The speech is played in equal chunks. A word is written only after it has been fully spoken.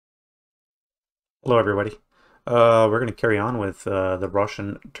Hello, everybody. We're going to carry on with the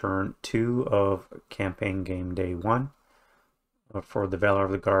Russian Turn 2 of Campaign Game Day 1 for the Valor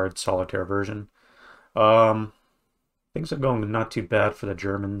of the Guard Solitaire version. Um, Things are going not too bad for the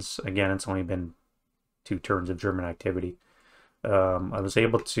Germans. Again, it's only been 2 turns of German activity. I was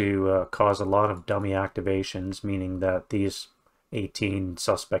able to cause a lot of dummy activations, meaning that these 18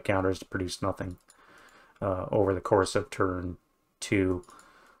 suspect counters produced nothing over the course of turn 2,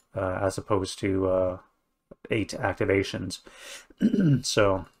 as opposed to 8 activations.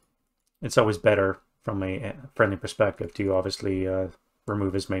 So it's always better from a friendly perspective to obviously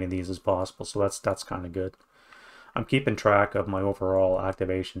remove as many of these as possible. So that's kind of good. I'm keeping track of my overall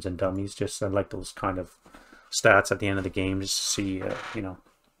activations and dummies. Just I like those kind of stats at the end of the game, just to see how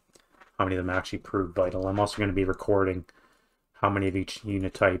many of them actually prove vital. I'm also going to be recording how many of each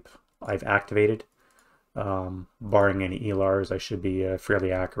unit type I've activated. Barring any ELRs, I should be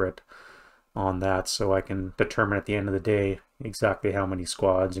fairly accurate on that, so I can determine at the end of the day exactly how many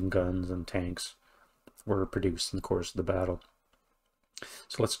squads and guns and tanks were produced in the course of the battle.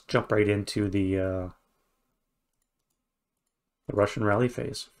 So let's jump right into the Russian rally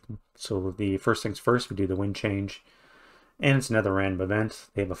phase. So the first things first, we do the wind change, and it's another random event.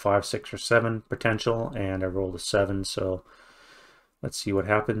 They have a 5, 6, or 7 potential, and I rolled a 7, so let's see what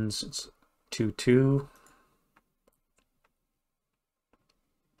happens. It's 2-2.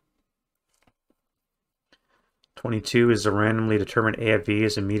 '22 is a randomly determined AFV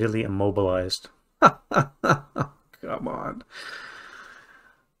is immediately immobilized. Come on.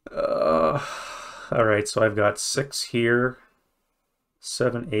 All right, so I've got 6 here,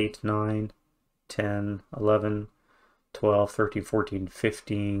 7, 8, 9, 10, 11, 12, 13, 14,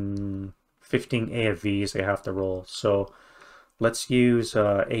 15 AFVs I have to roll. So let's use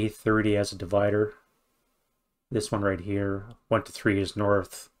A30 as a divider. This one right here, 1 to 3 is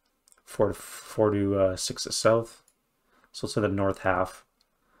north, 4 to 6 is south. So it's in the north half.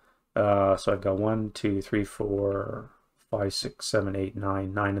 So I've got 1, 2, 3, 4, 5, 6, 7, 8,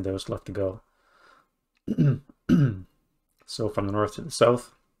 9. 9 of those left to go. So from the north to the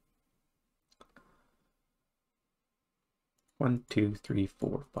south. 1, 2, 3,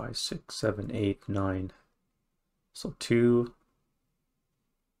 4, 5, 6, 7, 8, 9. So 2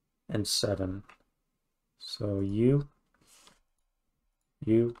 and 7. So you,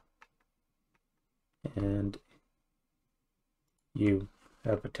 and you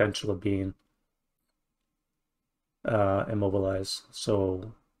have potential of being immobilized.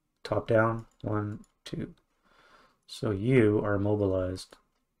 So top down, 1, 2. So you are immobilized.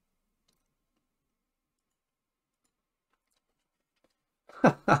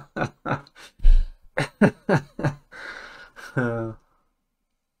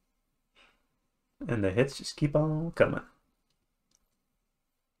 And the hits just keep on coming.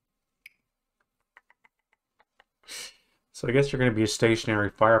 So I guess you're going to be a stationary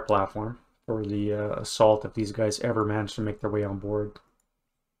fire platform for the assault if these guys ever manage to make their way on board.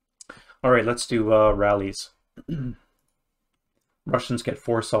 All right, let's do rallies. Russians get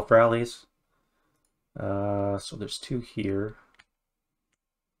 4 self-rallies. So there's 2 here.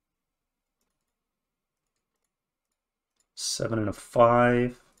 7 and a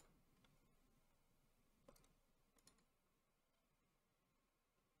 5.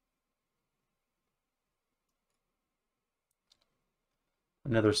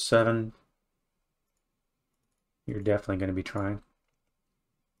 Another 7. You're definitely going to be trying.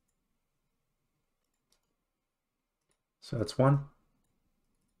 So that's 1.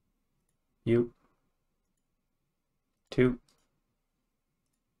 You. 2.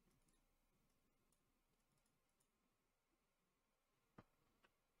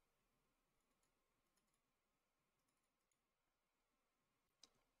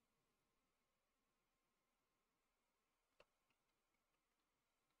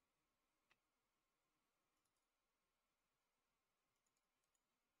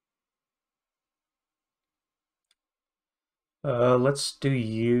 Let's do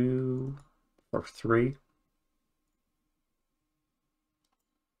you for 3.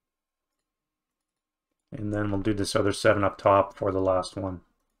 And then we'll do this other 7 up top for the last one.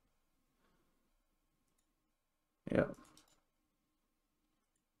 Yeah.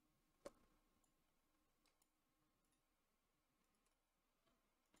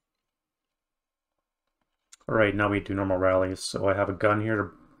 All right, now we do normal rallies. So I have a gun here to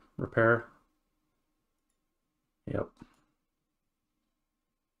repair. Yep.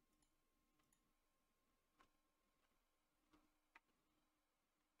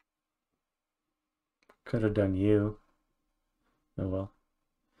 Could have done you. Oh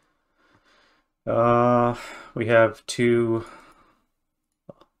well. We have 2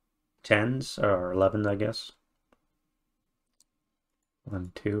 10s or 11s, I guess.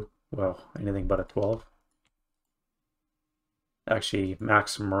 1, 2. Well, anything but a 12. Actually,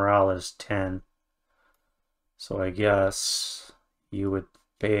 max morale is 10. So I guess you would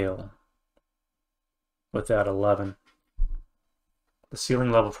fail with that 11. The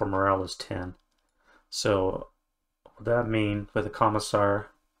ceiling level for morale is 10. So would that mean with a commissar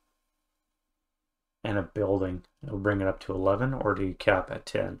and a building, it'll bring it up to 11, or do you cap at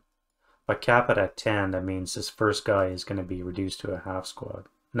 10? If I cap it at 10, that means this first guy is going to be reduced to a half squad.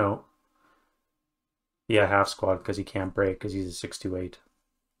 No. Yeah, half squad, because he can't break, because he's a 628.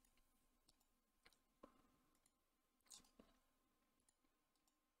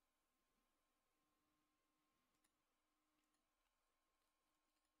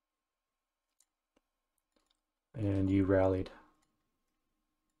 And you rallied.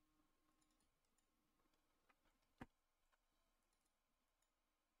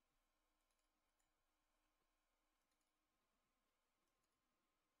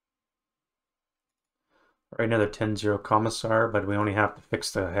 Right, another 10-0 commissar, but we only have to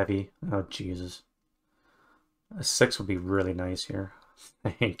fix the heavy. Oh, Jesus. A 6 would be really nice here.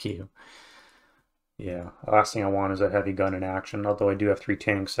 Thank you. Yeah, the last thing I want is a heavy gun in action, although I do have 3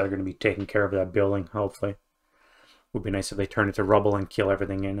 tanks that are going to be taking care of that building, hopefully. Would be nice if they turn it to rubble and kill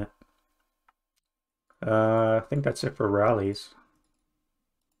everything in it. I think that's it for rallies.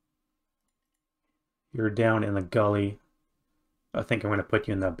 You're down in the gully. I think I'm going to put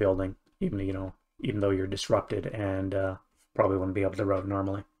you in that building, even though you're disrupted and probably wouldn't be able to route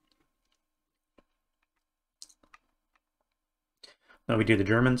normally. Now we do the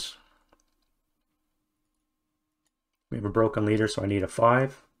Germans. We have a broken leader, so I need a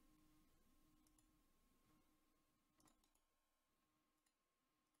 5.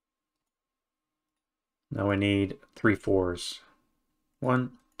 Now I need 3 4s.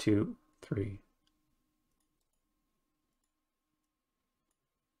 1, 2, 3.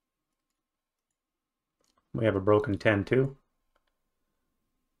 We have a broken 10 too.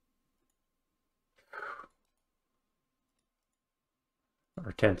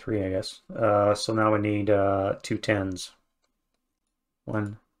 Or 10-3, I guess. So now we need 2 10s.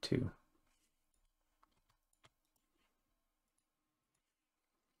 1, 2.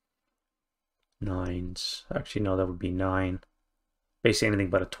 Nines. Actually, no, that would be 9. Basically,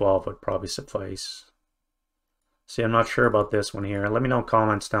 anything but a 12 would probably suffice. See, I'm not sure about this one here. Let me know in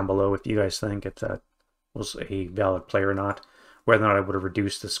comments down below if you guys think if that was a valid play or not. Whether or not I would have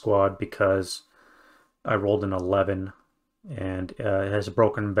reduced the squad because I rolled an 11 and it has a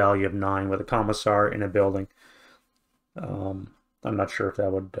broken value of 9 with a commissar in a building. I'm not sure if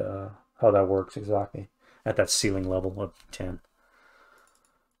that would how that works exactly at that ceiling level of 10.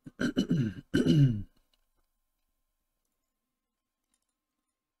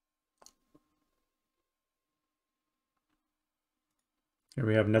 Here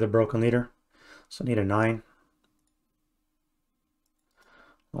we have another broken leader. So I need a 9.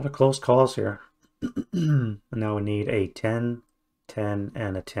 A lot of close calls here. And now we need a 10, 10,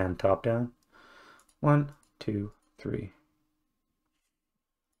 and a 10 top down. 1, 2, 3.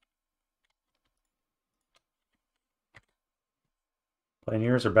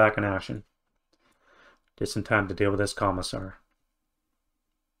 Pioneers are back in action. Just in time to deal with this commissar.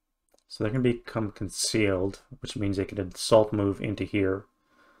 So they're going to become concealed, which means they can assault move into here,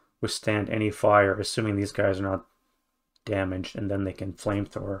 withstand any fire, assuming these guys are not damaged, and then they can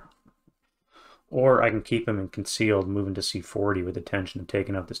flamethrower. Or I can keep them in concealed, moving to C40 with the tension of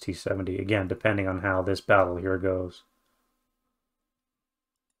taking out this T70, again, depending on how this battle here goes.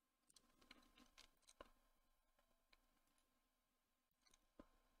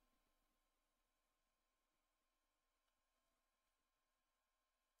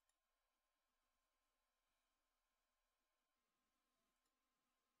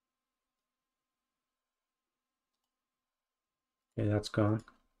 Okay, that's gone.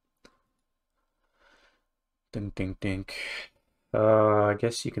 Ding, ding, ding. I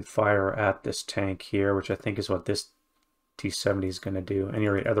guess you can fire at this tank here, which I think is what this T70 is going to do. Any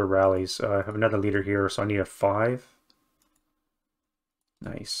other rallies? I have another leader here, so I need a 5.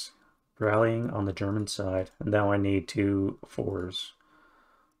 Nice. Rallying on the German side. And now I need 2 4s.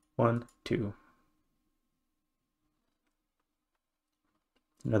 1, 2.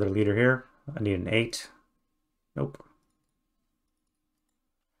 Another leader here. I need an 8. Nope.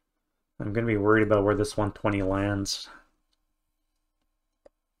 I'm going to be worried about where this 120 lands.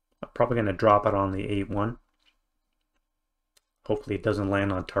 I'm probably going to drop it on the 8-1. Hopefully it doesn't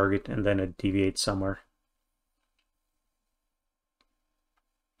land on target and then it deviates somewhere.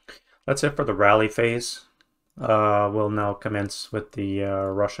 That's it for the rally phase. We'll now commence with the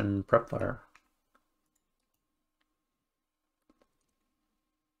Russian prep fire.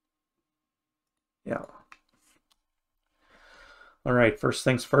 Yeah. All right, first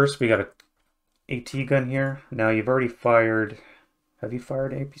things first, we got a AT gun here. Now you've already fired, have you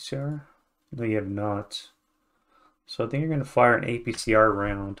fired APCR? No, you have not. So I think you're going to fire an APCR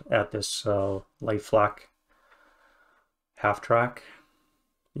round at this light flak half track.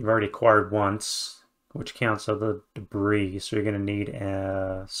 You've already acquired once, which counts as the debris, so you're going to need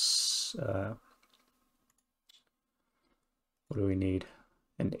what do we need?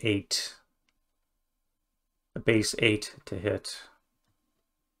 An 8. A base 8 to hit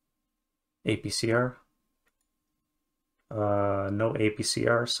APCR. No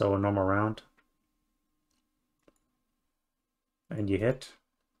APCR, so a normal round. And you hit.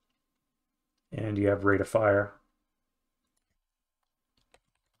 And you have rate of fire.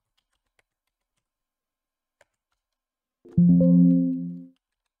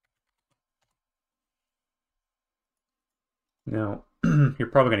 Now, you're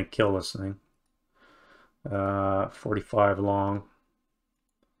probably going to kill this thing. 45 long.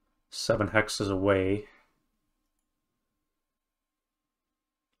 7 hexes away.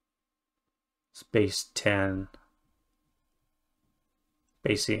 It's base 10.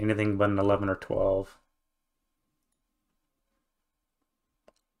 Basically anything but an 11 or 12.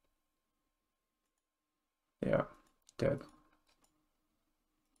 Yeah, dead.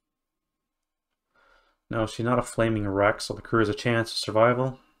 No, she's not a flaming wreck, so the crew has a chance of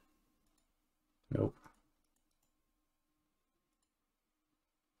survival. Nope.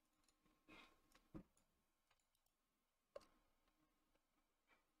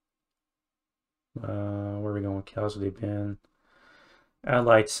 Where are we going? Casualty bin.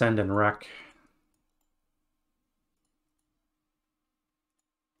 Allied send and wreck.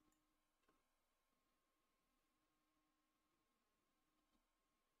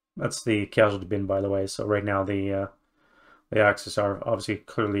 That's the casualty bin, by the way. So right now the Axis are obviously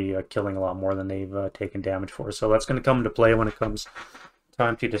clearly killing a lot more than they've taken damage for. So that's going to come into play when it comes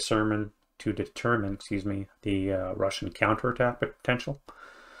time to determine, excuse me, the Russian counterattack potential.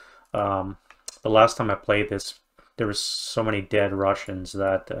 The last time I played this, there was so many dead Russians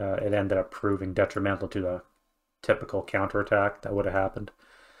that it ended up proving detrimental to the typical counterattack that would have happened.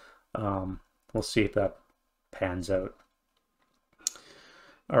 We'll see if that pans out.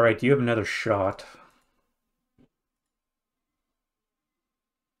 All right, do you have another shot?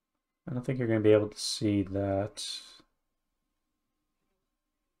 I don't think you're going to be able to see that.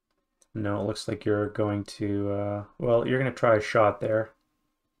 No, it looks like you're going to, well, you're going to try a shot there.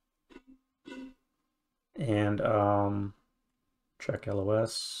 And check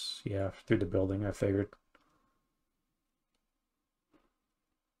LOS. Yeah, through the building, I figured.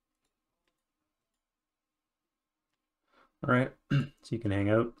 All right, so you can hang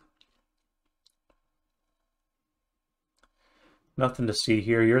out. Nothing to see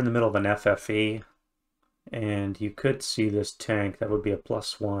here. You're in the middle of an FFE, and you could see this tank. That would be a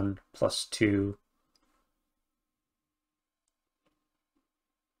 +1, +2.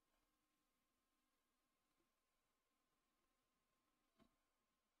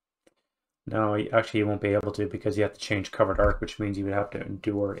 No, actually you won't be able to because you have to change covered arc, which means you would have to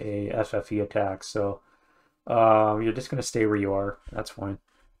endure a FFE attack. So you're just going to stay where you are. That's fine.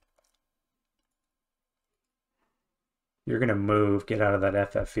 You're going to move, get out of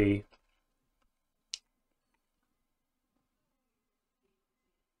that FFE.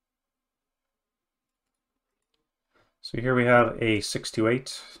 So here we have a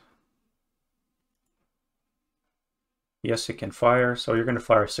 628. Yes, it can fire. So you're going to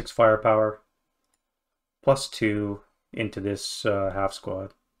fire 6 firepower +2 into this half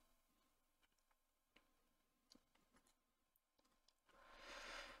squad.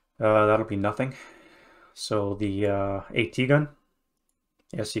 That'll be nothing. So the AT gun,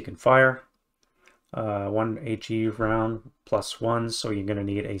 yes, you can fire. 1 HE round +1, so you're going to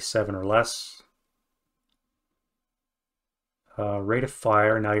need a 7 or less. Rate of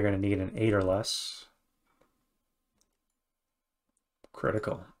fire, now you're going to need an 8 or less.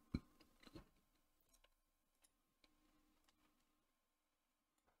 Critical.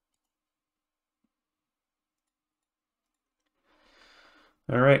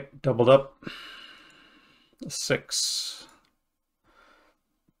 All right, doubled up. 6.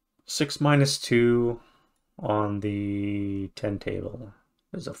 6 -2 on the 10 table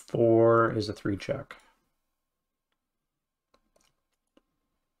is a 4, is a 3 check.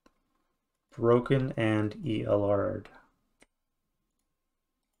 Broken and ELR'd.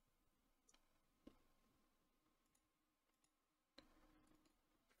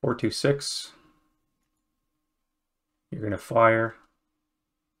 Four, 2, 6. You're going to fire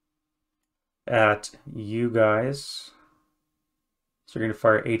at you guys. So you're going to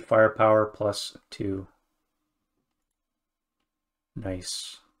fire 8 firepower plus 2.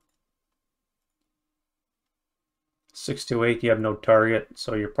 Nice. 6 to 8, you have no target,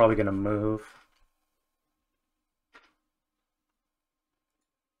 so you're probably going to move.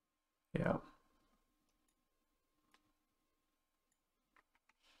 Yeah.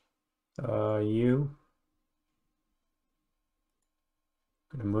 You.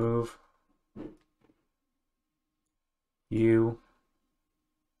 Gonna move. You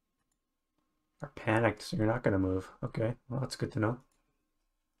are panicked, so you're not gonna move. Okay, well, that's good to know.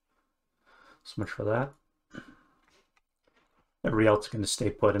 So much for that. Everybody else is going to stay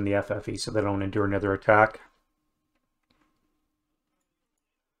put in the FFE so they don't endure another attack.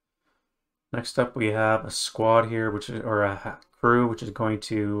 Next up, we have a squad here, or a crew, which is going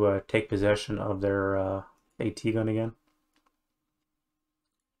to take possession of their AT gun again.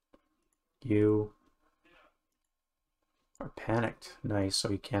 You are panicked. Nice, so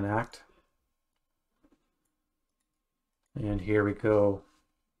you can't act. And here we go.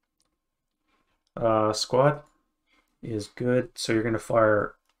 Squad is good, so you're going to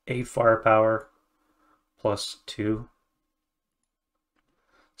fire 8 firepower plus 2.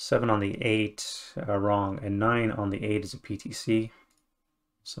 7 on the 8, wrong, and 9 on the 8 is a PTC.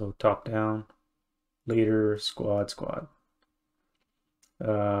 So top down, leader, squad.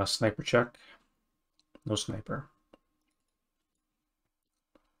 Sniper check, no sniper.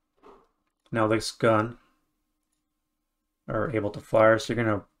 Now this gun are able to fire, so you're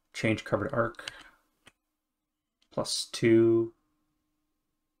going to change covered arc. Plus 2.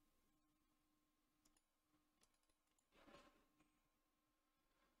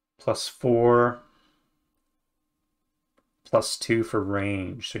 Plus 4. Plus 2 for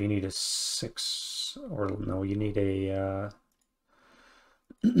range. So you need a 6, or no, you need a,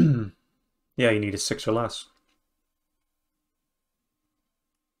 yeah, you need a 6 or less.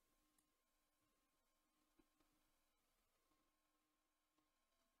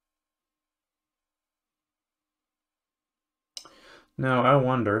 Now, I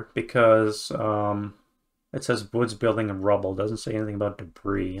wonder, because it says woods, building, and rubble. It doesn't say anything about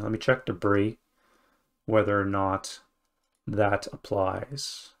debris. Let me check debris, whether or not that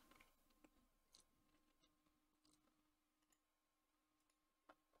applies.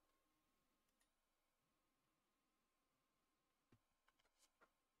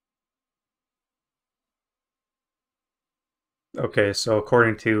 Okay, so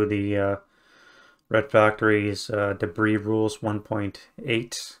according to the Red Factory's debris rules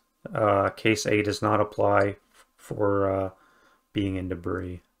 1.8, case A does not apply for being in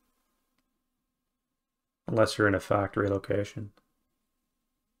debris, unless you're in a factory location.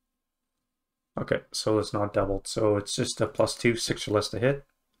 Okay, so it's not doubled, so it's just a plus 2, 6 or less to hit.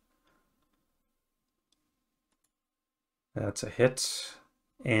 That's a hit,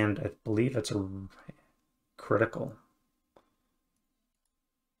 and I believe it's a critical.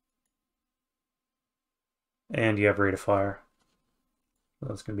 And you have rate of fire.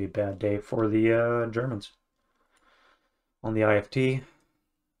 That's going to be a bad day for the Germans. On the IFT,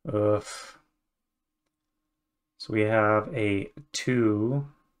 so we have a 2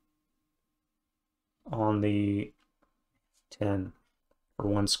 on the 10 for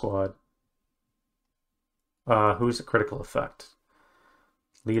one squad. Who's a critical effect?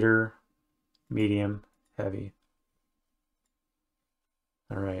 Leader, medium, heavy.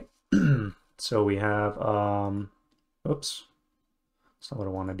 All right. So we have, oops, that's not what I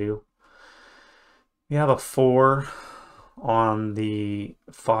want to do. We have a 4 on the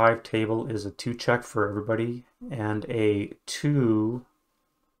 5 table is a 2 check for everybody, and a 2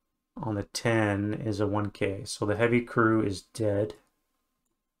 on the 10 is a 1K. So the heavy crew is dead.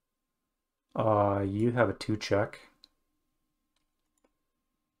 You have a 2 check.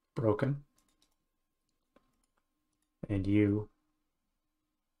 Broken. And you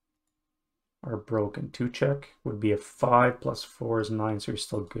are broken. 2 check would be a 5 plus 4 is 9, so you're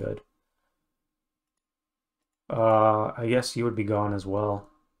still good. I guess you would be gone as well.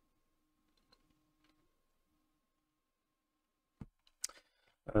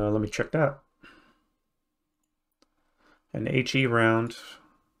 Let me check that. An HE round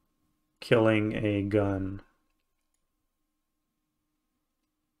killing a gun.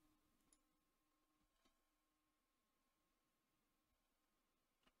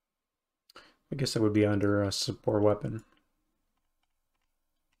 I guess that would be under a support weapon.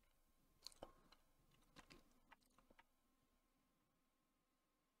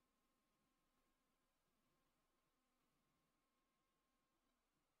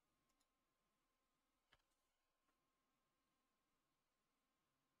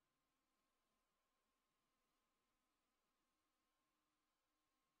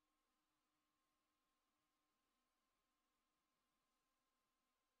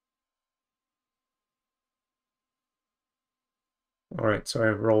 All right, so I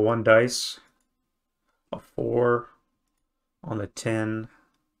roll 1 dice, a 4 on the 10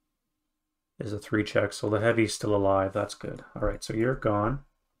 is a 3 check, so the heavy's still alive. That's good. All right, so you're gone.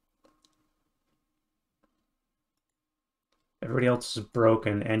 Everybody else is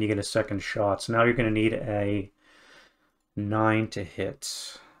broken, and you get a second shot. So now you're going to need a 9 to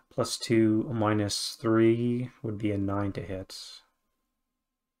hit. +2 -3 would be a 9 to hit.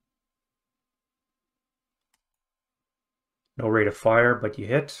 No rate of fire, but you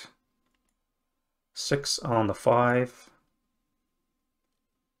hit. 6 on the 5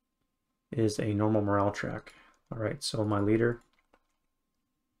 is a normal morale check. All right, so my leader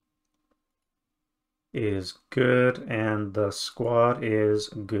is good, and the squad is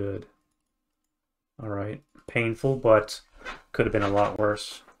good. All right, painful, but could have been a lot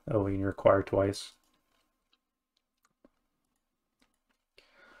worse. Oh, you require twice.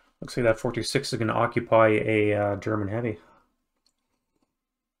 Looks like that 426 is going to occupy a German heavy.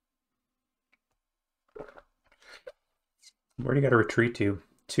 Where do you got to retreat to?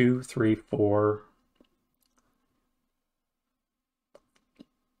 2, 3, 4.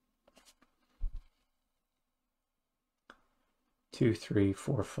 Two, 3,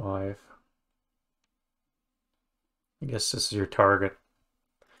 4, 5. I guess this is your target.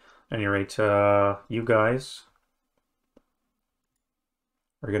 At any rate, you guys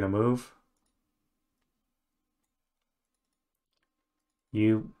are gonna move.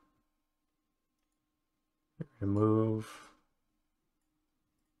 You're gonna move.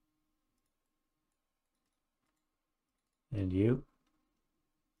 And you.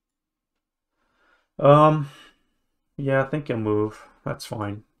 Yeah, I think you'll move. That's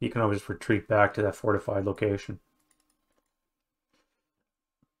fine. You can always retreat back to that fortified location.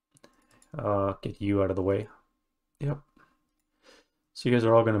 Get you out of the way. Yep. So you guys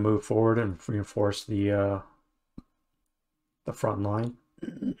are all going to move forward and reinforce the front line.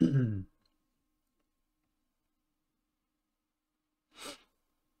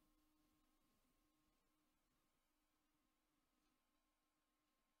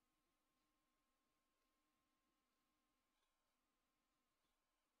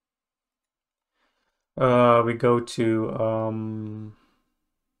 We go to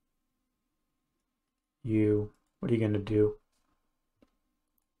you. What are you going to do?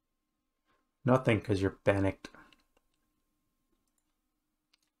 Nothing, because you're panicked.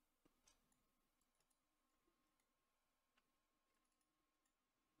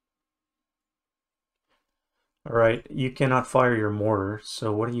 All right, you cannot fire your mortar,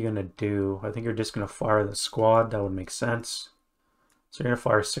 so what are you going to do? I think you're just going to fire the squad. That would make sense. So you're going to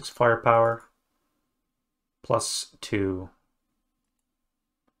fire 6 firepower +2.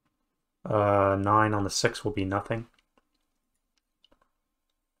 9 on the 6 will be nothing.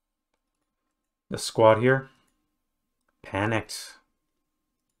 The squad here panicked,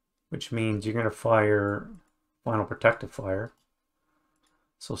 which means you're going to fire final protective fire.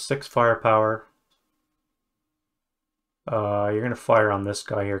 So 6 firepower. You're going to fire on this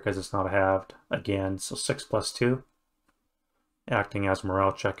guy here because it's not halved again. So 6 +2, acting as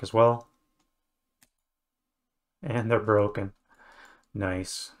morale check as well. And they're broken.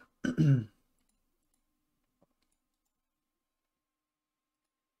 Nice. And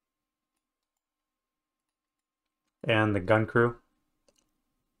the gun crew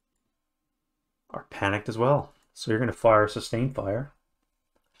are panicked as well. So you're going to fire sustained fire.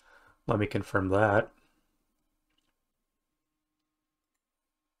 Let me confirm that.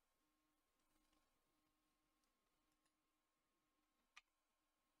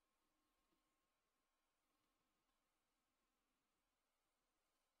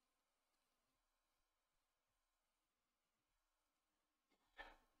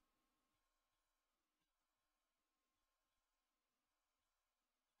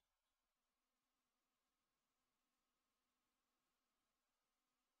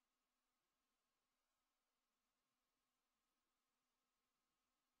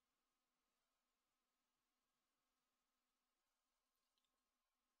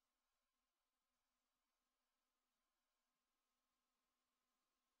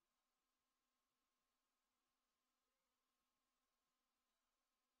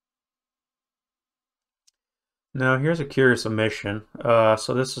 Now here's a curious omission.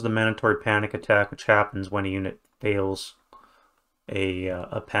 So this is the mandatory panic attack, which happens when a unit fails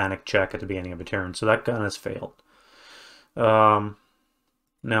a panic check at the beginning of a turn. So that gun has failed. Now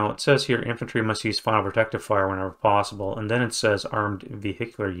it says here infantry must use final protective fire whenever possible, and then it says armed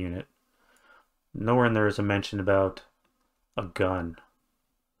vehicular unit. Nowhere in there is a mention about a gun.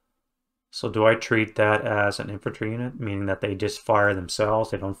 So do I treat that as an infantry unit, meaning that they just fire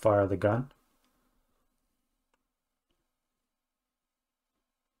themselves, they don't fire the gun?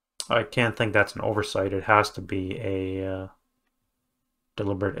 I can't think that's an oversight. It has to be a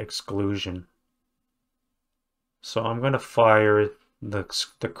deliberate exclusion. So I'm going to fire the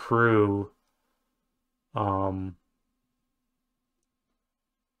crew. Yeah,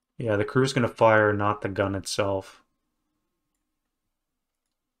 the crew's going to fire, not the gun itself.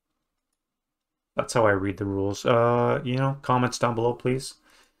 That's how I read the rules. Comments down below, please.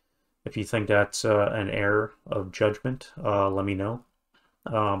 If you think that's an error of judgment, let me know.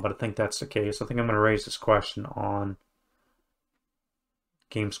 But I think that's the case. I think I'm going to raise this question on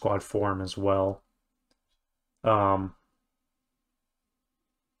Game Squad forum as well.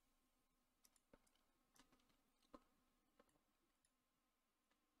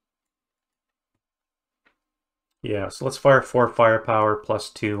 Yeah, so let's fire 4 firepower plus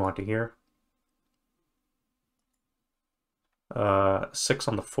 2 onto here. 6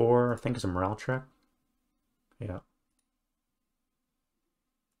 on the 4, I think is a morale check. Yeah.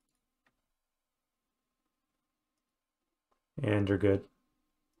 And you're good.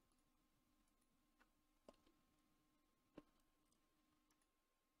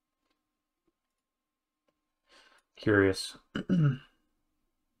 Curious.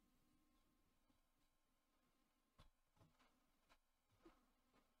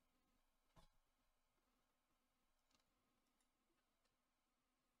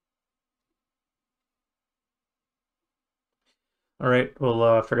 All right,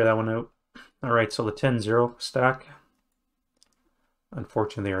 we'll figure that one out. All right, so the 10-0 stack.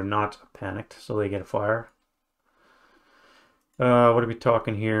 Unfortunately, they are not panicked, so they get a fire. What are we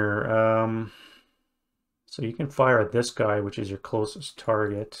talking here? So you can fire at this guy, which is your closest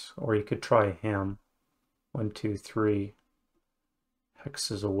target, or you could try him. 1, 2, 3.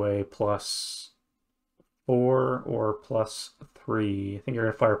 Hexes away plus 4 or plus 3. I think you're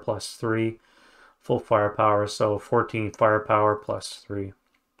going to fire plus 3. Full firepower, so 14 firepower plus 3.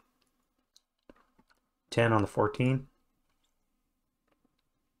 10 on the 14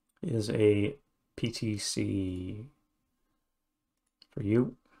 is a PTC for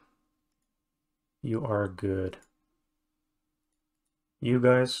you. You are good. You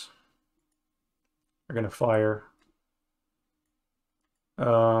guys are going to fire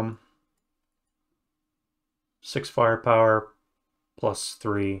 6 firepower plus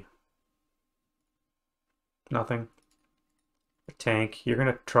 3. Nothing. A tank. You're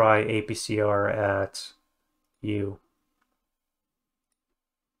going to try APCR at you.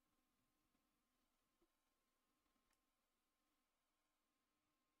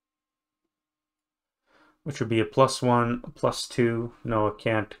 Which would be a +1, +2. No, it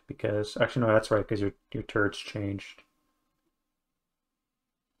can't because... Actually, no, that's right, because your turret's changed.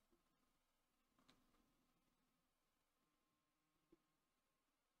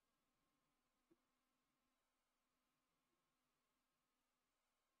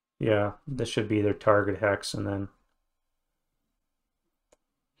 Yeah, this should be their target hex, and then...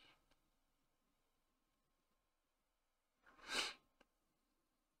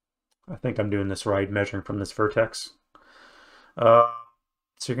 I think I'm doing this right, measuring from this vertex. So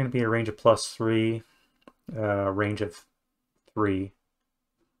you're going to be a range of +3, range of 3.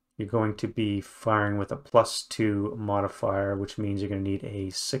 You're going to be firing with a +2 modifier, which means you're going to need a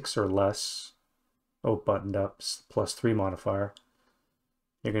 6 or less. Oh, buttoned up, +3 modifier.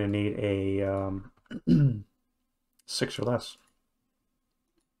 You're going to need a 6 or less.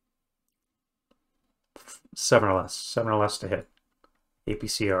 7 or less. 7 or less to hit.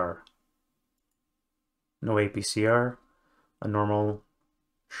 APCR. No APCR. A normal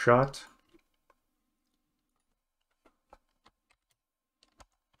shot.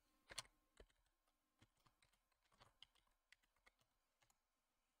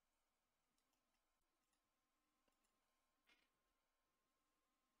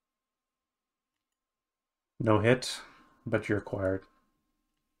 No hit, but you're acquired.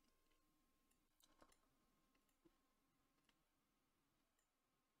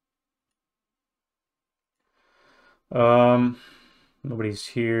 Nobody's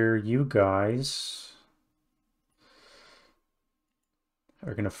here. You guys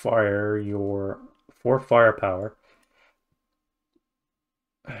are going to fire your 4 firepower.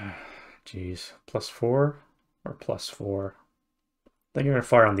 Jeez, +4 or +4? I think you're going to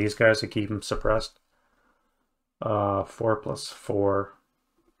fire on these guys to keep them suppressed. 4 + 4.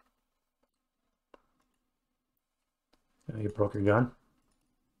 You broke your gun.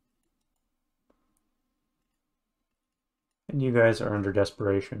 And you guys are under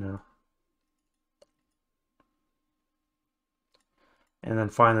desperation now. And then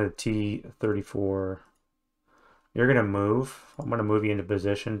finally the T-34. You're going to move. I'm going to move you into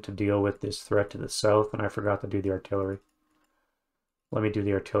position to deal with this threat to the south, and I forgot to do the artillery. Let me do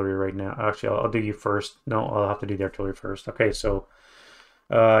the artillery right now. Actually, I'll do you first. No, I'll have to do the artillery first. Okay, so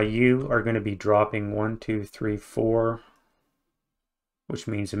you are going to be dropping 1, 2, 3, 4, which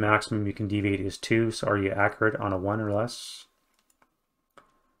means the maximum you can deviate is 2. So are you accurate on a 1 or less?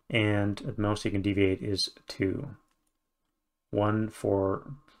 And the most you can deviate is 2. 1,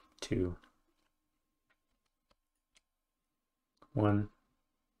 4, 2. 1,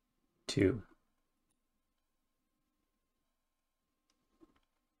 2.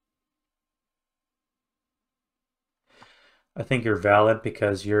 I think you're valid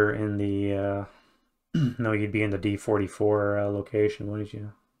because you're in the, no, you'd be in the D44 location, wouldn't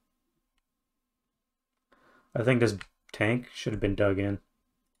you? I think this tank should have been dug in.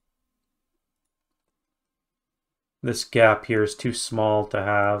 This gap here is too small to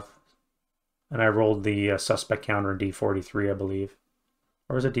have. And I rolled the suspect counter in D43, I believe.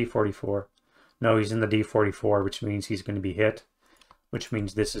 Or was it D44? No, he's in the D44, which means he's going to be hit, which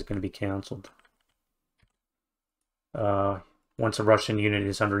means this is going to be canceled. Once a Russian unit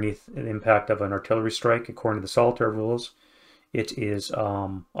is underneath the impact of an artillery strike, according to the Solitaire rules, it is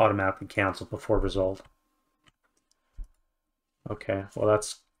automatically canceled before result. Okay, well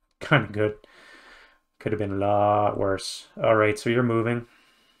that's kind of good. Could have been a lot worse. All right, so you're moving,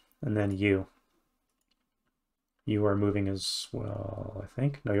 and then you are moving as well, I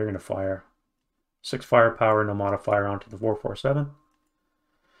think. No, you're going to fire. 6 firepower, no modifier onto the 447.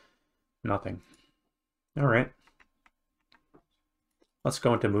 Nothing. All right. Let's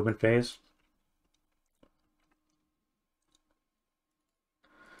go into movement phase.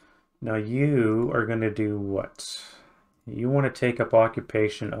 Now you are going to do what? You want to take up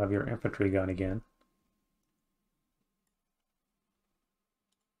occupation of your infantry gun again.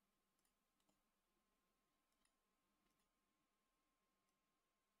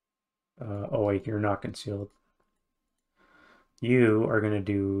 Oh wait, you're not concealed. You are going to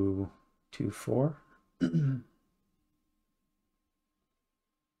do 2, 4.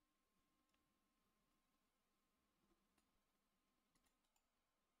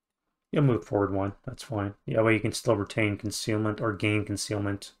 You'll move forward 1. That's fine. Yeah, well, you can still retain concealment or gain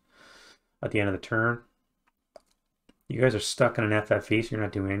concealment at the end of the turn. You guys are stuck in an FFE, so you're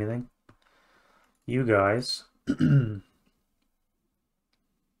not doing anything. You guys.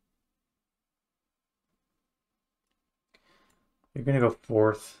 You're going to go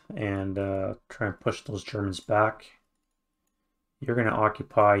forth and try and push those Germans back. You're going to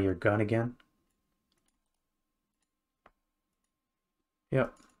occupy your gun again.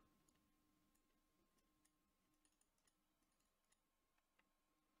 Yep.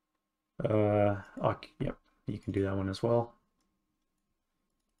 Yep, you can do that one as well.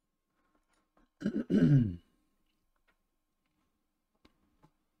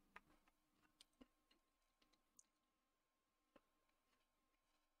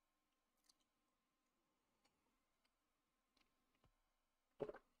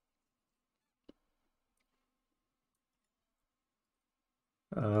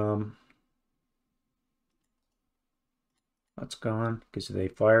 That's gone because they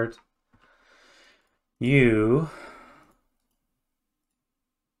fired. You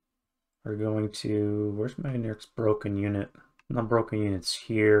are going to, where's my next broken unit? Not broken units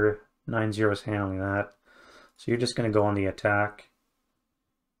here. 9-0 is handling that. So you're just going to go on the attack.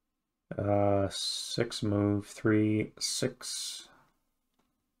 6 move, 3, 6.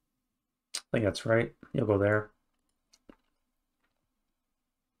 I think that's right. You'll go there.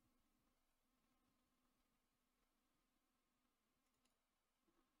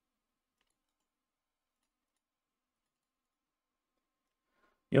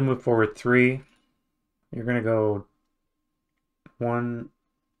 You'll move forward 3. You're going to go 1,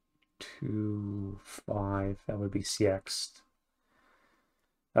 2, 5. That would be CX.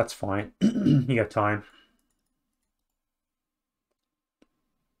 That's fine. You got time.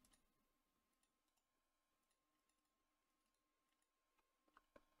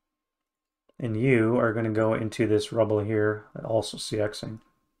 And you are going to go into this rubble here, also CXing.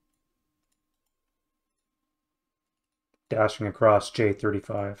 Dashing across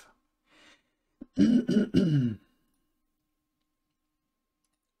J35.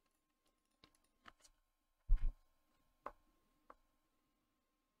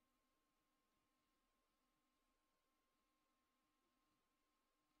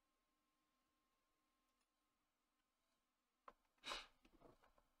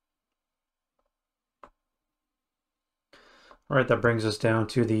 All right, that brings us down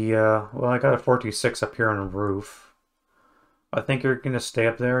to the, well, I got a 426 up here on a roof. I think you're going to stay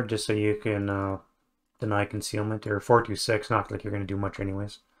up there just so you can deny concealment, or 426, not like you're going to do much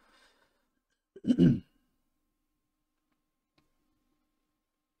anyways.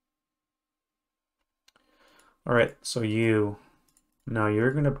 All right, so now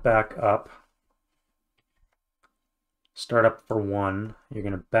you're going to back up. Start up for 1. You're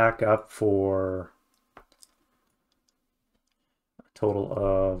going to back up for a total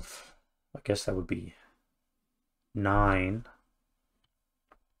of, I guess that would be 9.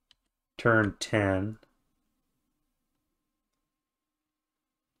 Turn 10.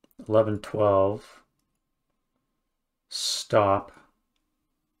 11, 12. Stop.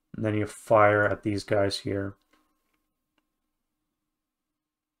 And then you fire at these guys here.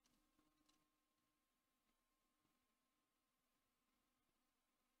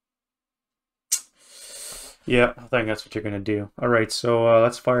 Yeah, I think that's what you're going to do. All right, so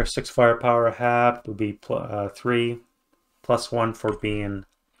let's fire 6 firepower. Half would be 3 plus 1 for being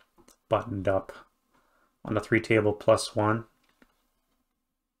buttoned up. On the 3 table, plus 1.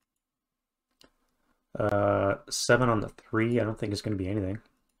 7 on the 3. I don't think it's going to be anything.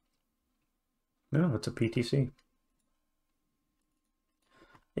 No, it's a PTC.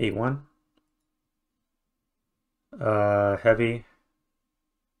 8, 1. Heavy,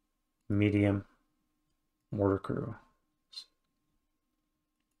 medium, mortar crew.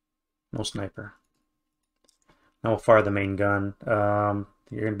 No sniper. Now we'll fire the main gun.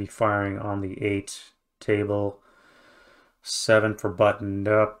 You're going to be firing on the 8 table. 7 for buttoned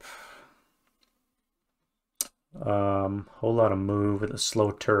up. Whole lot of move with a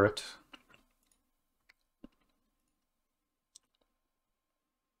slow turret.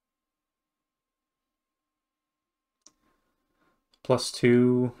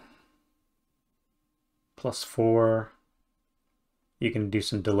 +2, +4. You can do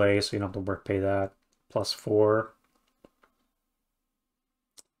some delay so you don't have to pay that. +4.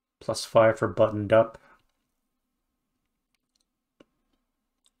 +5 for buttoned up.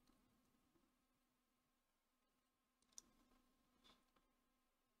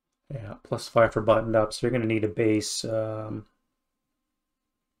 Yeah, +5 for buttoned up. So you're going to need a base 3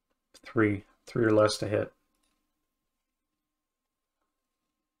 or less to hit.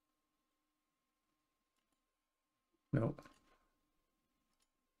 Nope.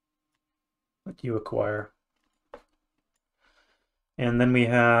 What you acquire. And then we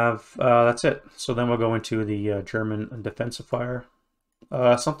have, that's it. So then we'll go into the German defensive fire.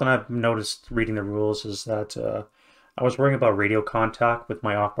 Something I've noticed reading the rules is that I was worrying about radio contact with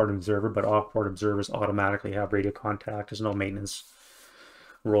my off-board observer, but off-board observers automatically have radio contact. There's no maintenance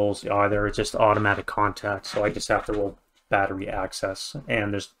rolls either. It's just automatic contact. So I just have to roll battery access.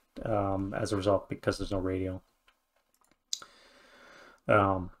 And there's, as a result, because there's no radio.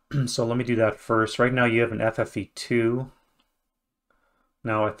 So let me do that first. Right now you have an FFE2.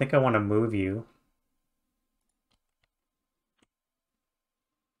 Now I think I want to move you.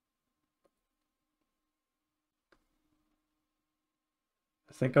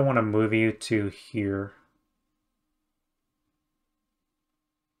 I think I want to move you to here.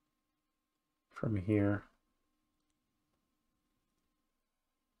 From here.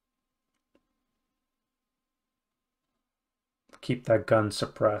 Keep that gun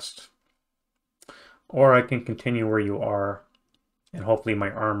suppressed. Or I can continue where you are, and hopefully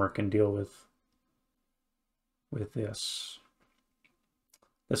my armor can deal with this.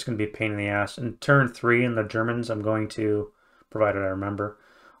 This is going to be a pain in the ass. In turn 3 in the Germans, I'm going to, provided I remember,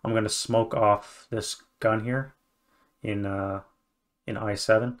 I'm going to smoke off this gun here in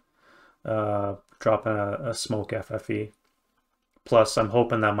I7, dropping a smoke FFE. Plus, I'm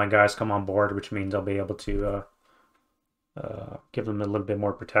hoping that my guys come on board, which means I'll be able to give them a little bit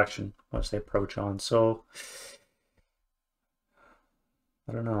more protection once they approach on. So,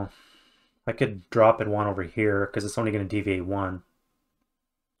 I don't know. I could drop it 1 over here because it's only going to deviate 1.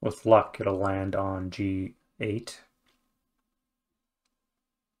 With luck, it'll land on G8.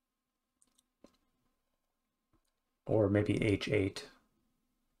 Or maybe H8. If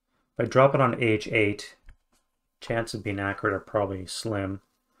I drop it on H8, chance of being accurate are probably slim.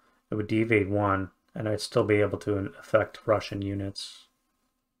 It would deviate 1, and I'd still be able to affect Russian units.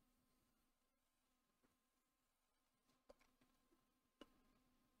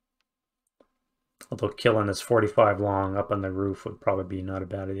 Although killing this 45 long up on the roof would probably be not a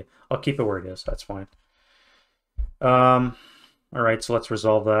bad idea. I'll keep it where it is, that's fine. All right, so let's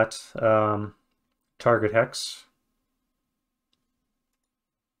resolve that. Target hex.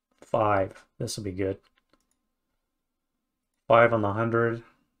 5, this will be good. 5 on the 100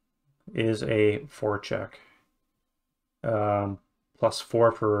 is a 4 check. +4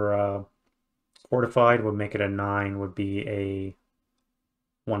 for fortified would make it a 9, would be a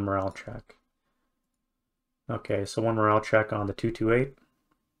 1 morale check. Okay, so 1 morale check on the 228.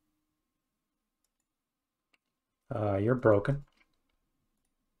 You're broken.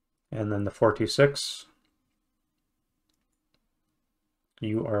 And then the 426.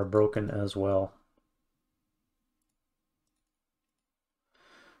 You are broken as well.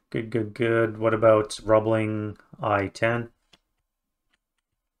 Good, good, good. What about rubbling I-10?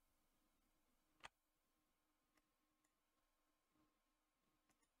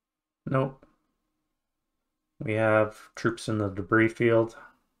 Nope. We have troops in the debris field.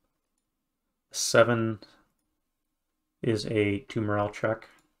 7 is a 2 morale check.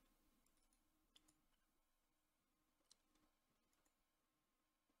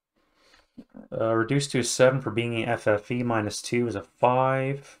 Reduced to a 7 for being an FFE minus 2 is a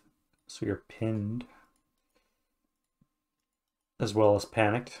 5. So you're pinned. As well as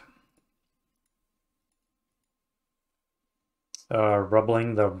panicked.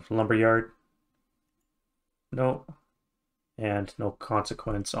 Rubbling the lumberyard. Nope. And no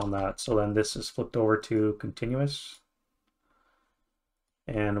consequence on that. So then this is flipped over to continuous.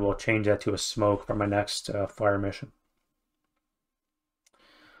 And we'll change that to a smoke for my next fire mission.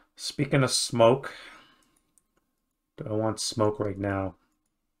 Speaking of smoke, do I want smoke right now?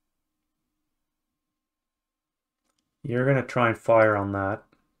 You're going to try and fire on that,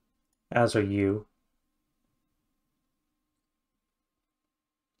 as are you.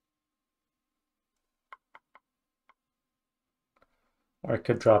 Or I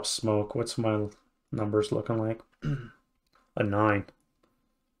could drop smoke. What's my numbers looking like? A 9.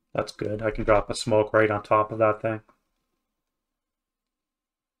 That's good. I can drop a smoke right on top of that thing.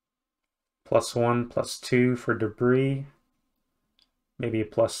 +1, +2 for debris. Maybe a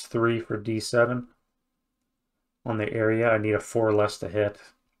 +3 for D7. On the area, I need a 4 less to hit.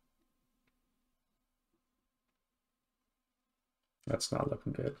 That's not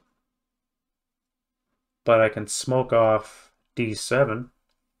looking good. But I can smoke off D7.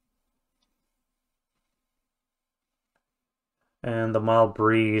 And the mild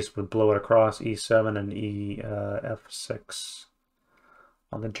breeze would blow it across E7 and F6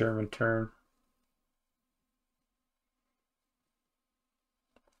 on the German turn.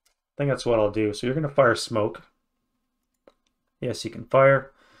 I think that's what I'll do. So you're going to fire smoke. Yes, you can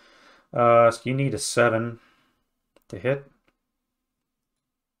fire. So you need a 7 to hit.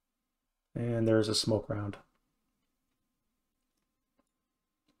 And there's a smoke round.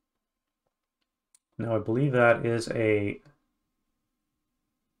 Now I believe that is a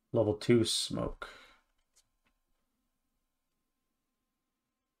level 2 smoke.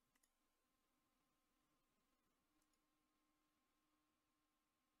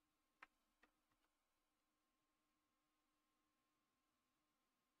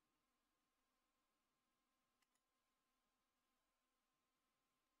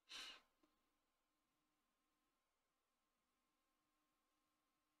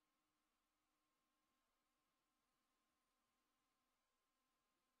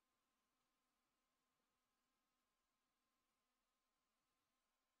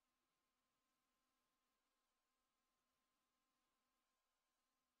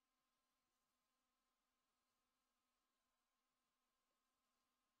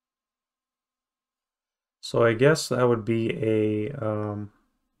 So I guess that would be a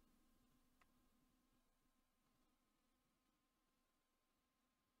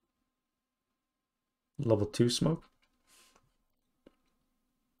level 2 smoke.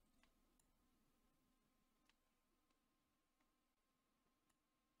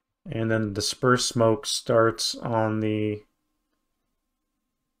 And then disperse smoke starts on the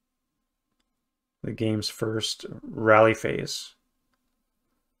game's first rally phase.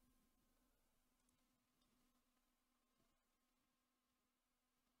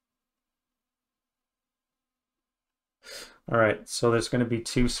 All right, so there's going to be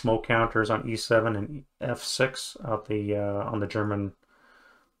 2 smoke counters on E7 and F6 of the on the German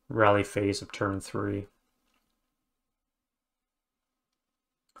rally phase of turn 3.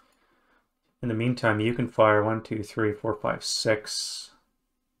 In the meantime, you can fire 1, 2, 3, 4, 5, 6.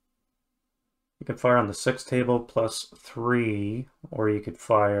 You can fire on the 6 table +3, or you could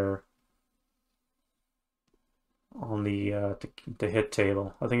fire on the to hit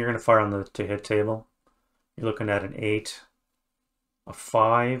table. I think you're going to fire on the to hit table. You're looking at an 8, a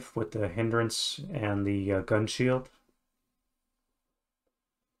 5 with the hindrance and the gun shield,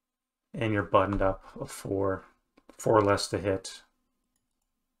 and you're buttoned up a 4 less to hit.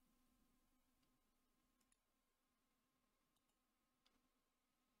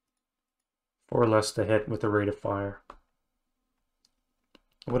 Or less to hit with the rate of fire.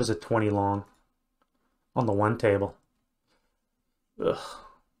 What is it, 20 long? On the 1 table. Ugh.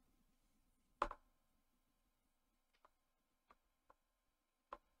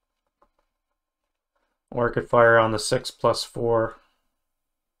 Or I could fire on the 6 +4.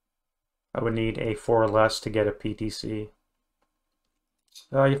 I would need a 4 less to get a PTC.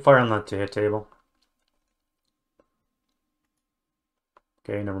 You fire on the to-hit table.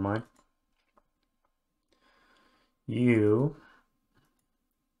 Okay, never mind. You...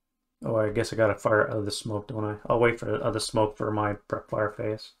 Oh, I guess I gotta fire out of the smoke, don't I? I'll wait for the smoke for my prep fire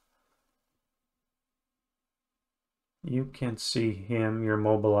phase. You can see him, you're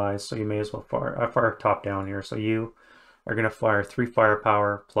mobilized, so you may as well fire. I fire top down here, so you are gonna fire 3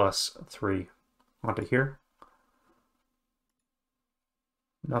 firepower plus 3 onto here.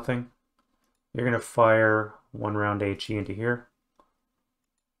 Nothing. You're gonna fire 1 round HE into here.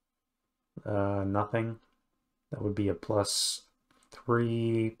 Nothing. That would be a plus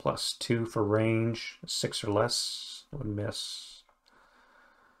 3 plus 2 for range. 6 or less. That would miss.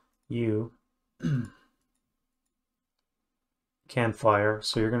 You can fire,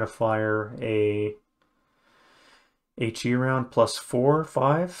 so you're gonna fire a HE round plus 4,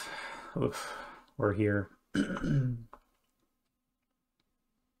 5. Oof, we're here.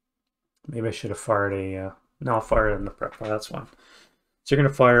 Maybe I should have fired a... no, I'll fire it in the prep fire, that's fine. So you're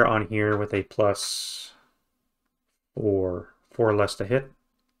going to fire on here with a plus 4. 4 less to hit.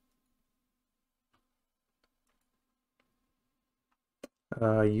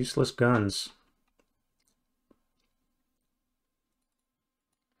 Useless guns.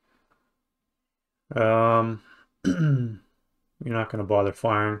 You're not going to bother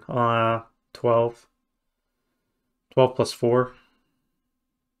firing. 12. 12 plus 4.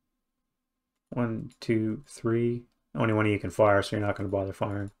 1, 2, 3. Only one of you can fire, so you're not going to bother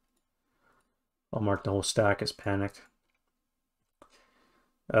firing. I'll mark the whole stack as panicked.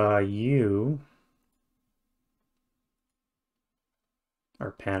 You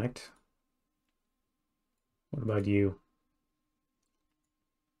are panicked. What about you?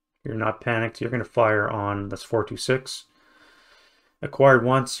 You're not panicked. You're going to fire on, that's 426. Acquired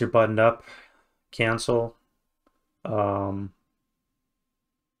once, you're buttoned up. Cancel.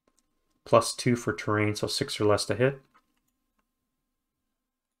 Plus 2 for terrain, so 6 or less to hit.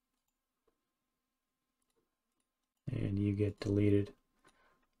 And you get deleted.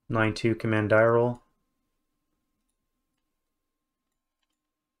 9-2 command die roll.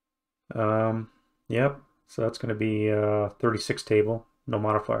 Yep, so that's going to be 36 table, no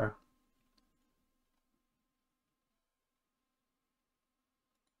modifier.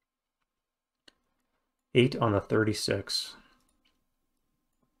 Eight on the 36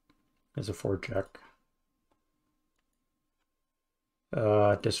 is a 4 check.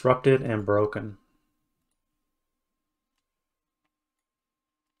 Disrupted and broken.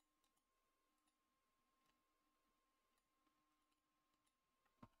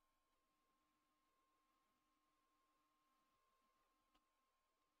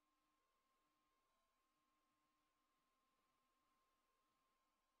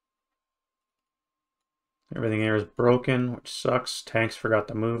 Everything here is broken, which sucks. Tanks forgot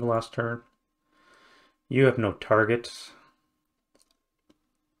to move last turn. You have no target.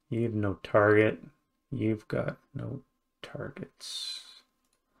 You have no target. You've got no targets.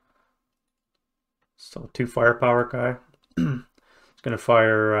 So 2 firepower guy. It's going to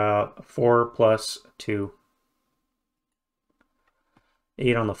fire 4 plus 2.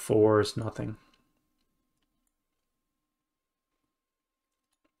 8 on the 4 is nothing.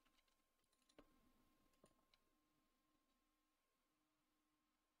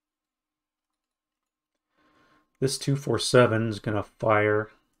 This 247 is going to fire.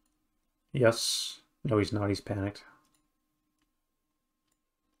 Yes. No, he's not. He's panicked.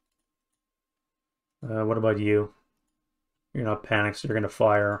 What about you? You're not panicked, so you're going to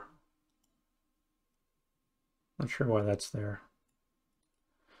fire. Not sure why that's there.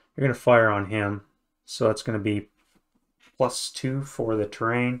 You're going to fire on him. So that's going to be plus 2 for the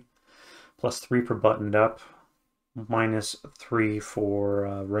terrain, plus 3 for buttoned up, minus 3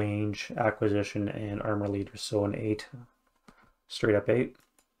 for range, acquisition, and armor leader. So an 8. Straight up 8.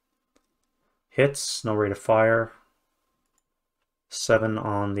 Hits, no rate of fire. 7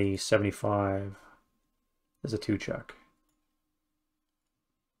 on the 75 is a 2 check.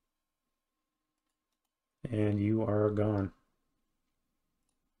 And you are gone.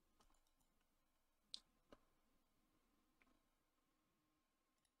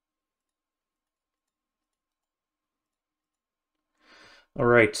 All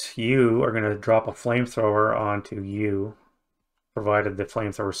right, you are going to drop a flamethrower onto you, provided the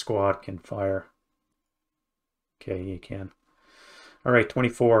flamethrower squad can fire. Okay, you can. All right,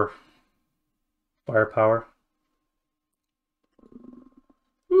 24 firepower.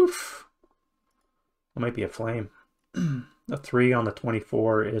 Oof. It might be a flame. A 3 on the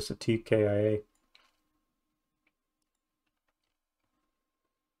 24 is a TKIA.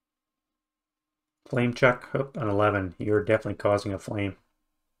 Flame check, oh, an 11. You're definitely causing a flame.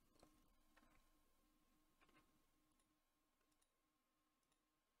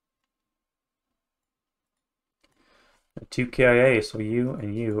 A 2 KIA, so you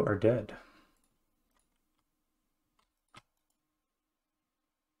and you are dead.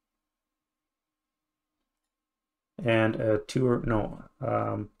 And a 2 or no,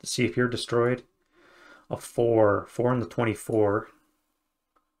 to see if you're destroyed. A 4 on the 24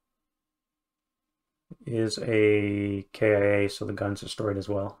 is a KIA, so the gun's destroyed as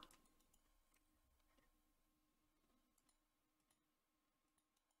well.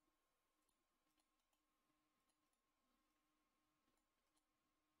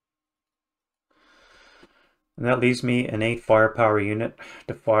 And that leaves me an 8 firepower unit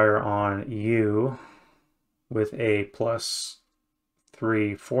to fire on you with a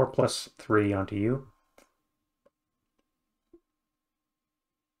 +3, 4 plus 3 onto you.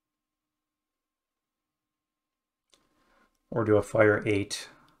 Or do a fire 8?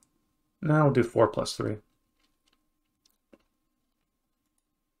 No, I'll do 4 plus 3.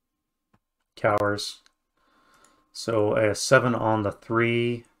 Cowers. So a 7 on the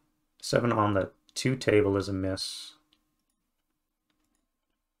 3, 7 on the 2 table is a miss.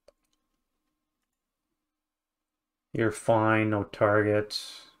 You're fine, no target.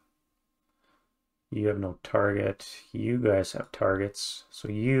 You have no target. You guys have targets. So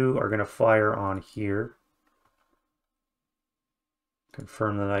you are going to fire on here.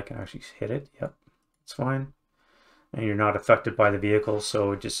 Confirm that I can actually hit it. Yep, it's fine. And you're not affected by the vehicle,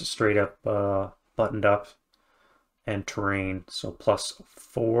 so just a straight up buttoned up and terrain. So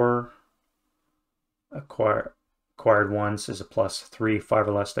 +4. Acquired ones is a +3, 5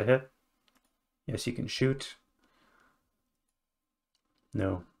 or less to hit. Yes, you can shoot.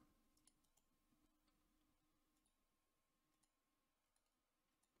 No.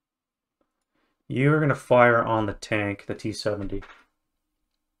 You're going to fire on the tank, the T-70.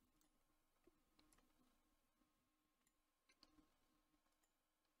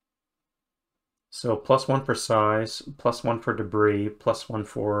 So +1 for size, +1 for debris, +1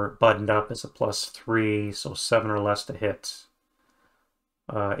 for buttoned up is a +3, so 7 or less to hit.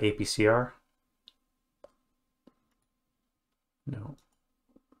 APCR? No.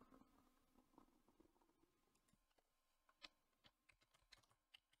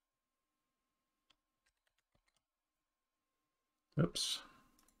 Oops.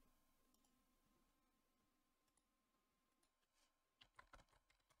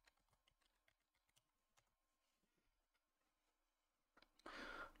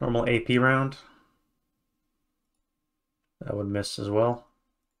 Normal AP round. That would miss as well.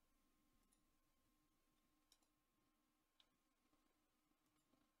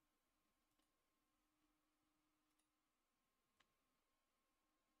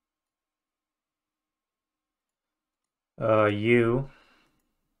 You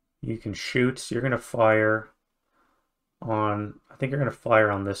can shoot. So you're going to fire on, I think you're going to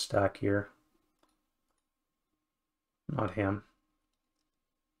fire on this stack here. Not him.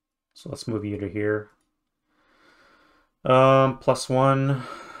 So let's move you to here. +1,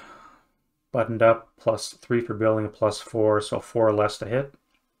 buttoned up, +3 for building, a +4, so 4 or less to hit.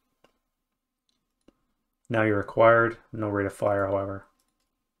 Now you're acquired, no rate of fire, however.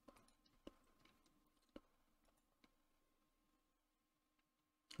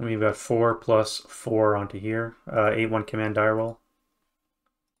 And we've got 4 plus 4 onto here. 8-1 command die roll.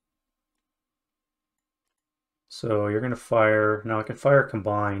 So you're going to fire, now I can fire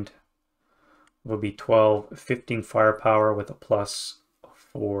combined. It will be 12, 15 firepower with a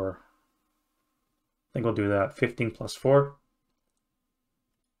 +4. I think we'll do that. 15 plus 4.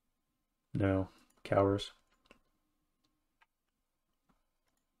 No, cowers.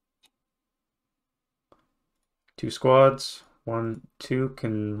 Two squads. 1, 2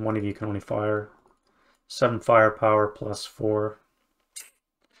 can, one of you can only fire. 7 firepower +4.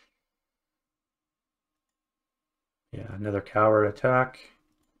 Yeah, another coward attack.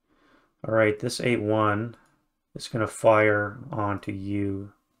 All right, this 8-1 is going to fire onto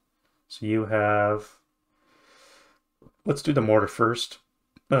you. So you have, let's do the mortar first.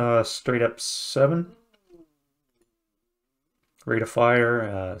 Straight up 7. Rate of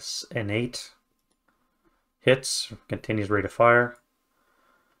fire, an 8. Hits, continues rate of fire.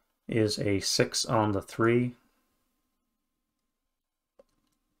 Is a 6 on the 3.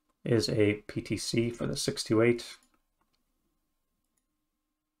 Is a PTC for the 628.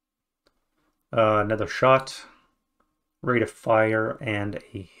 Another shot, rate of fire, and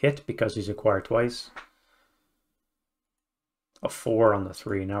a hit because he's acquired twice. A 4 on the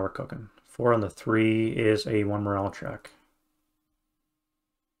 3, now we're cooking. 4 on the 3 is a 1 morale check.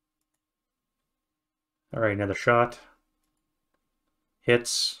 All right, another shot.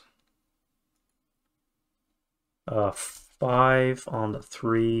 Hits. 5 on the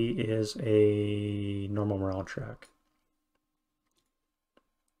 3 is a normal morale check.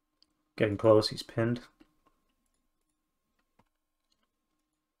 Getting close, he's pinned.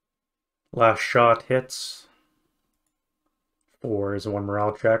 Last shot hits. 4 is a 1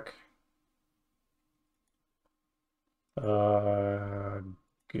 morale check.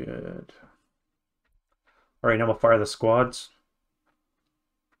 Good. All right, now we'll fire the squads.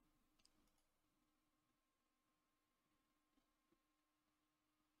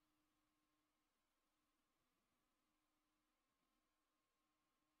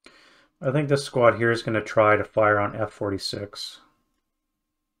 I think this squad here is going to try to fire on F46.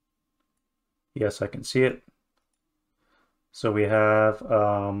 Yes, I can see it. So we have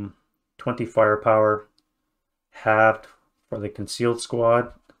 20 firepower, halved for the concealed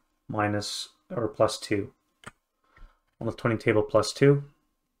squad, minus or plus 2. On the 20 table, plus 2.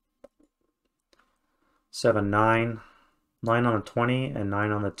 7, 9. 9 on the 20 and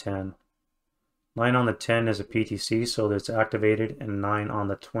 9 on the 10. 9 on the 10 is a PTC, so it's activated, and 9 on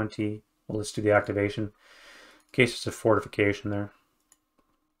the 20. Well, let's do the activation. In case it's a fortification there.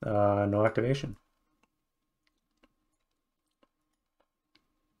 No activation.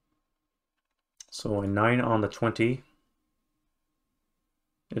 So a 9 on the 20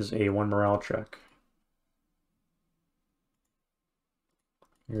 is a 1 morale check.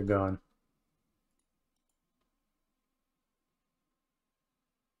 You're gone.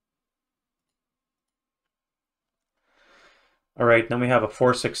 All right, then we have a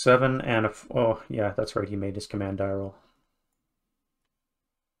 4, 6, 7 and a, oh yeah, that's right, he made his command die roll.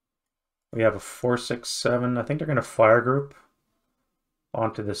 We have a 4, 6, 7. I think they're going to fire group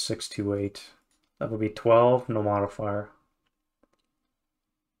onto the 6, 2, 8. That would be 12, no modifier.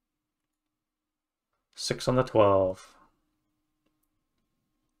 6 on the 12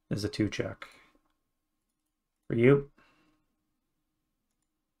 is a 2 check. For you.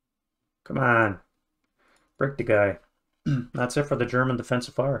 Come on. Break the guy. That's it for the German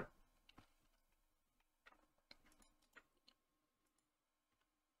defensive fire.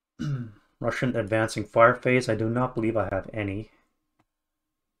 Russian advancing fire phase. I do not believe I have any.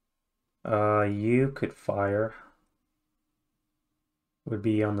 You could fire. Would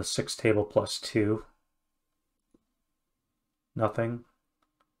be on the 6 table plus 2. Nothing.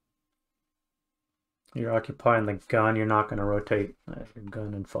 You're occupying the gun. You're not going to rotate your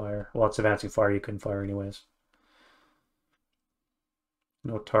gun and fire. Well, it's advancing fire. You couldn't fire anyways.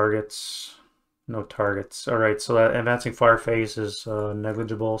 No targets. No targets. All right, so that advancing fire phase is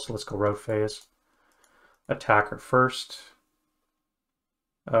negligible. So let's go route phase. Attacker first.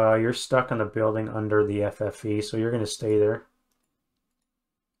 You're stuck in the building under the FFE, so you're going to stay there.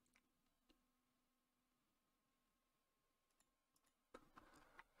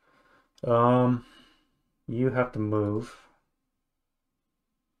 You have to move.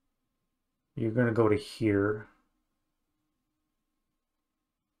 You're going to go to here.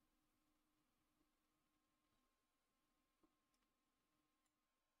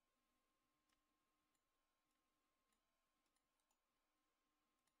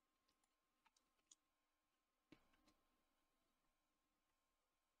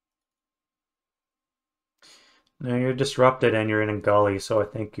 Now you're disrupted and you're in a gully, so I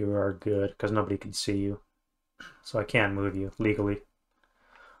think you are good because nobody can see you. So I can't move you legally.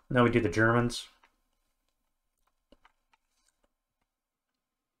 Now we do the Germans.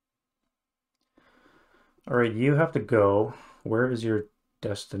 All right, you have to go. Where is your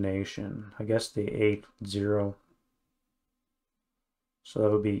destination? I guess the 8, 0. So that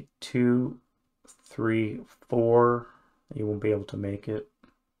would be 2, 3, 4. You won't be able to make it.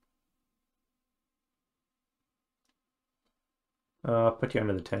 Put you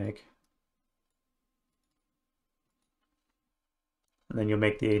under the tank. And then you'll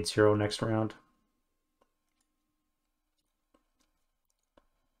make the 8-0 next round.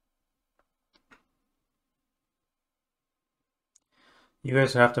 You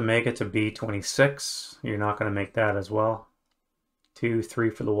guys have to make it to B26. You're not going to make that as well. 2, 3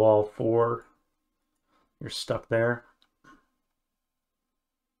 for the wall, 4. You're stuck there.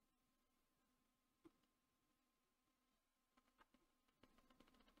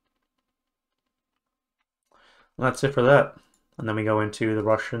 Well, that's it for that. And then we go into the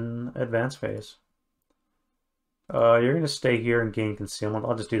Russian advance phase. You're going to stay here and gain concealment.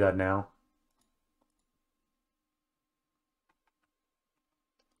 I'll just do that now.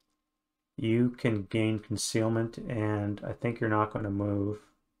 You can gain concealment, and I think you're not going to move.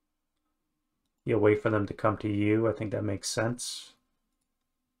 You'll wait for them to come to you. I think that makes sense.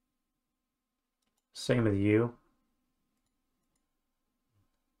 Same with you.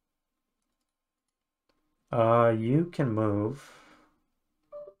 You can move.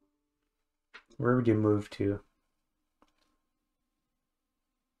 Where would you move to?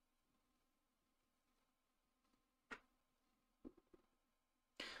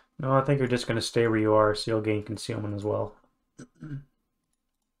 No, I think you're just going to stay where you are, so you'll gain concealment as well.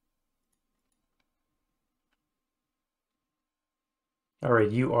 All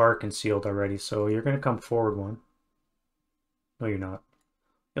right, you are concealed already, so you're going to come forward one. No, you're not.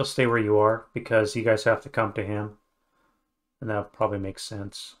 You'll stay where you are because you guys have to come to him, and that probably makes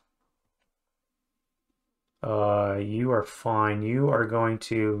sense. You are fine. You are going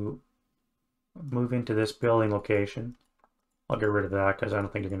to move into this building location. I'll get rid of that because I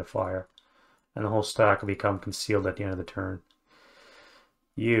don't think you're going to fire. And the whole stack will become concealed at the end of the turn.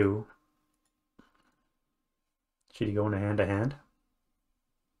 You... Should you go into hand-to-hand?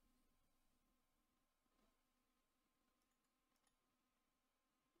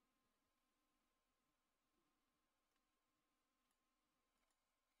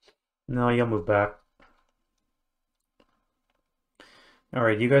 No, you'll move back.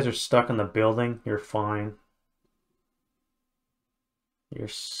 Alright, you guys are stuck in the building. You're fine. You're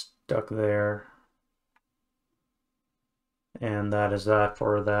stuck there. And that is that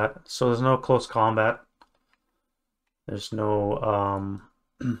for that. So there's no close combat. There's no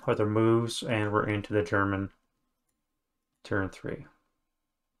other moves, and we're into the German turn 3.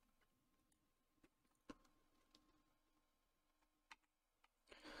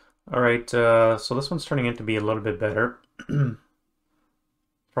 Alright, so this one's turning out to be a little bit better from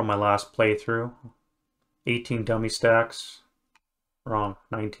my last playthrough. 18 dummy stacks. Wrong,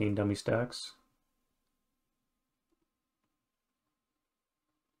 19 dummy stacks.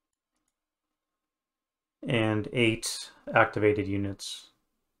 And 8 activated units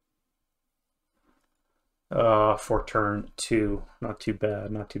for turn 2. Not too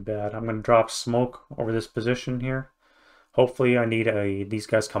bad, not too bad. I'm going to drop smoke over this position here. Hopefully I need these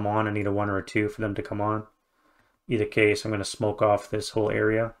guys come on. I need a 1 or a 2 for them to come on. Either case, I'm going to smoke off this whole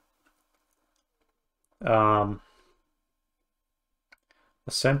area. The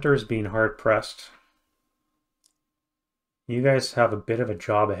center is being hard pressed. You guys have a bit of a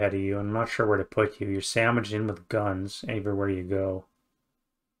job ahead of you. I'm not sure where to put you. You're sandwiched in with guns everywhere you go.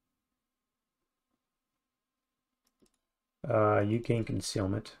 You gain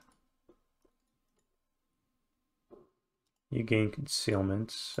concealment. You gain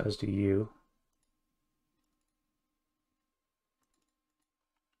concealment, as do you.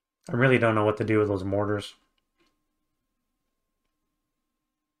 I really don't know what to do with those mortars.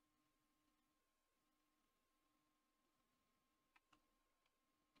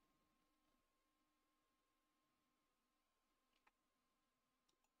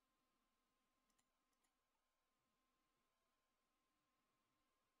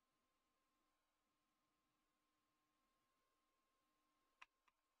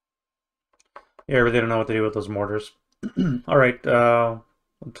 Yeah, I really don't know what to do with those mortars. All right, we'll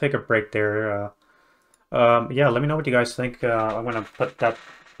take a break there. Yeah, let me know what you guys think. I'm going to put that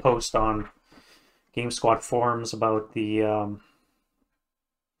post on Game Squad forums about the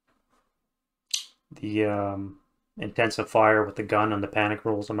intensive fire with the gun and the panic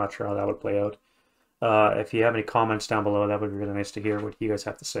rules. I'm not sure how that would play out. If you have any comments down below, that would be really nice to hear what you guys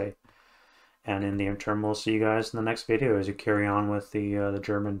have to say. And in the interim, we'll see you guys in the next video as you carry on with the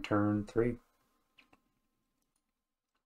German turn 3.